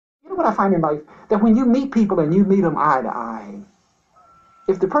What I find in life, that when you meet people and you meet them eye to eye,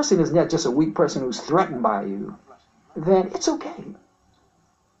 if the person is not just a weak person who's threatened by you, then it's okay.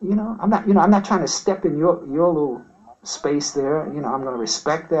 I'm not trying to step in your little space there. I'm going to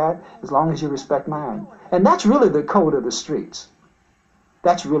respect that as long as you respect mine. And that's really the code of the streets.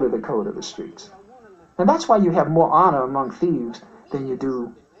 That's really the code of the streets. And that's why you have more honor among thieves than you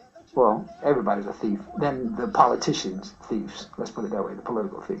do, well, everybody's a thief, than the politicians, thieves. Let's put it that way, the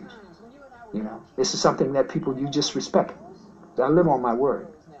political thieves. This is something that you just respect. I live on my word.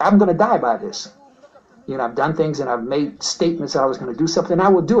 I'm going to die by this. I've done things and I've made statements that I was going to do something. I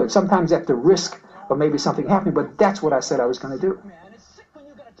will do it, sometimes at the risk of maybe something happening, but that's what I said I was going to do.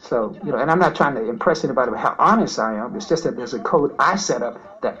 So, and I'm not trying to impress anybody about how honest I am. It's just that there's a code I set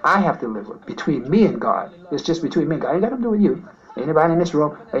up that I have to live with between me and God. It's just between me and God. It ain't got nothing to do with you. Anybody in this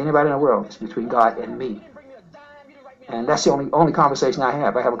room, anybody in the world. It's between God and me. And that's the only conversation I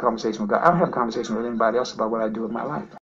have. I have a conversation with God. I don't have a conversation with anybody else about what I do with my life.